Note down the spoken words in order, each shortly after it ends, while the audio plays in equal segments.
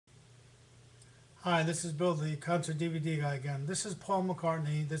Hi, this is Bill, the concert DVD guy again. This is Paul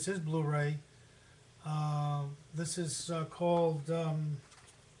McCartney. This is Blu-ray. This is called The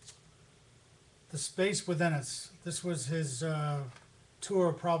Space Within Us. This was his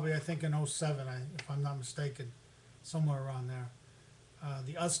tour, probably I think in '07, if I'm not mistaken, somewhere around there.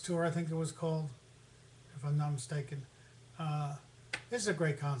 The Us tour, I think it was called, if I'm not mistaken. Uh, this is a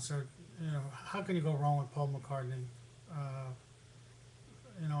great concert. You know, how can you go wrong with Paul McCartney? Uh,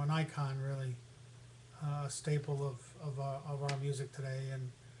 an icon really, a staple of our music today,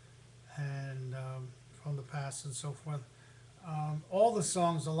 and from the past and so forth. All the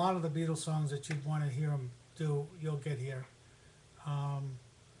songs, a lot of the Beatles songs that you'd want to hear him do, you'll get here. Um,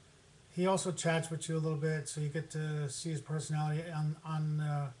 he also chats with you a little bit, so you get to see his personality. On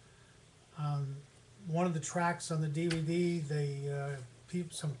one of the tracks on the DVD,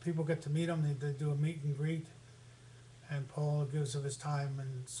 some people get to meet him. They do a meet and greet, and Paul gives of his time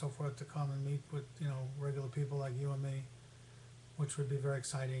and so forth to come and meet with regular people like you and me, which would be very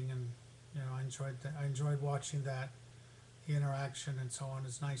exciting. And I enjoyed watching that, the interaction and so on.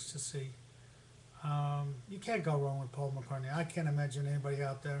 It's nice to see. You can't go wrong with Paul McCartney. I can't imagine anybody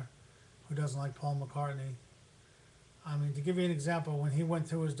out there who doesn't like Paul McCartney. I mean, to give you an example, when he went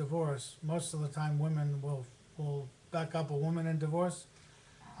through his divorce, most of the time women will back up a woman in divorce.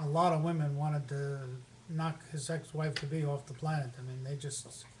 A lot of women wanted to knock his ex-wife to be off the planet. I mean,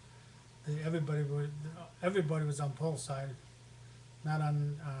 everybody was on Paul's side, not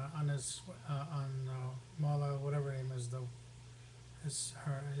on Marla, whatever her name is, though, his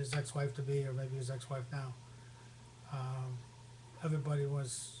ex-wife to be, or maybe his ex-wife now. Um, Everybody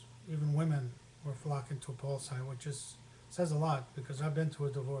was, even women were flocking to Paul's side, which is says a lot because I've been through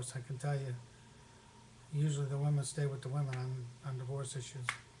a divorce. I can tell you, usually the women stay with the women on divorce issues.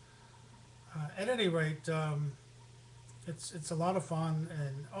 At any rate, it's a lot of fun.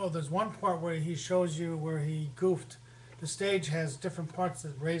 And oh, there's one part where he shows you where he goofed. The stage has different parts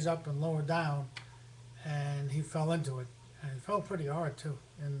that raise up and lower down, and he fell into it, and he fell pretty hard too.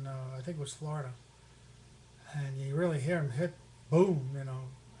 In I think it was Florida, and you really hear him hit, boom,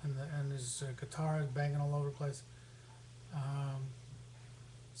 and his guitar is banging all over the place. Um,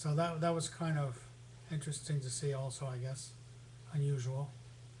 so that was kind of interesting to see, also, I guess, unusual.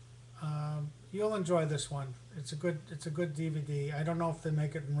 You'll enjoy this one. It's a good DVD. I don't know if they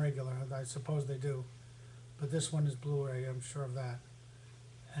make it in regular. I suppose they do, but this one is Blu-ray. I'm sure of that.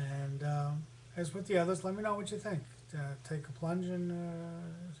 And as with the others, let me know what you think. Take a plunge and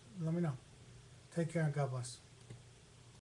let me know. Take care and God bless.